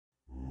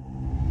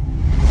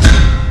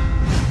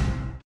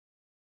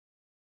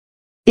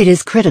It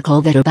is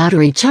critical that a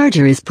battery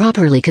charger is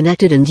properly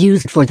connected and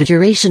used for the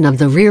duration of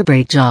the rear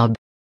brake job.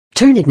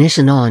 Turn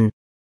ignition on.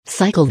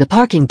 Cycle the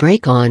parking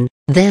brake on,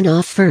 then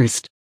off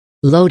first.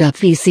 Load up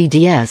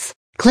VCDS.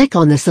 Click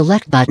on the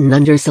Select button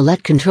under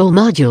Select Control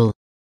Module.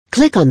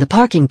 Click on the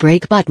Parking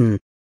Brake button.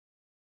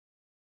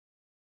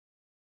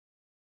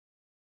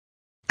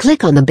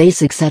 Click on the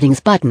Basic Settings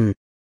button.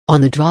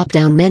 On the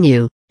drop-down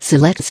menu,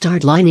 select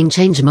Start Lining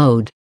Change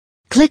Mode.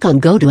 Click on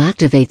Go to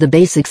activate the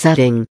basic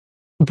setting.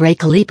 Brake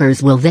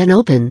calipers will then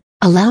open,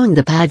 allowing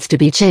the pads to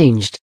be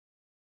changed.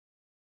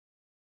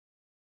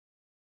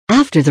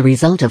 After the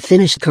result of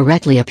finished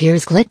correctly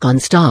appears, click on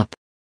Stop.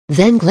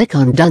 Then click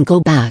on Done. Go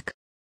back.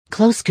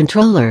 Close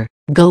controller,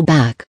 go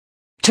back.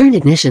 Turn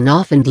ignition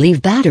off and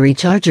leave battery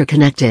charger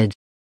connected.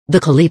 The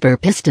caliper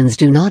pistons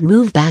do not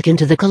move back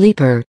into the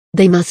caliper,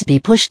 they must be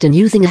pushed in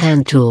using a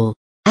hand tool.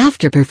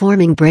 After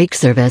performing brake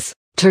service,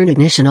 turn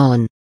ignition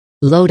on.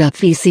 Load up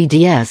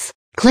VCDS.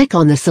 Click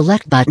on the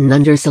Select button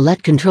under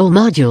Select Control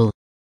Module.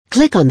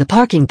 Click on the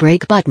Parking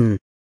Brake button.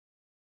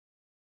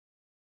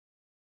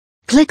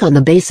 Click on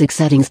the Basic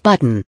Settings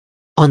button.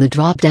 On the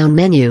drop-down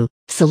menu,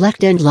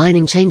 select End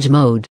Lining Change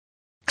Mode.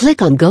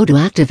 Click on Go to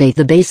activate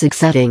the basic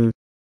setting.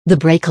 The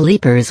brake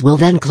calipers will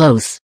then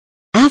close.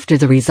 After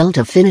the result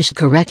of finished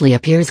correctly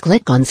appears,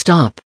 click on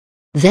Stop.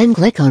 Then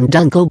click on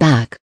Done. Go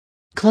back.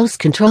 Close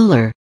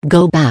controller,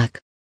 go back.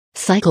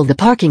 Cycle the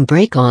parking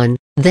brake on,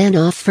 then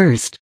off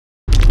first.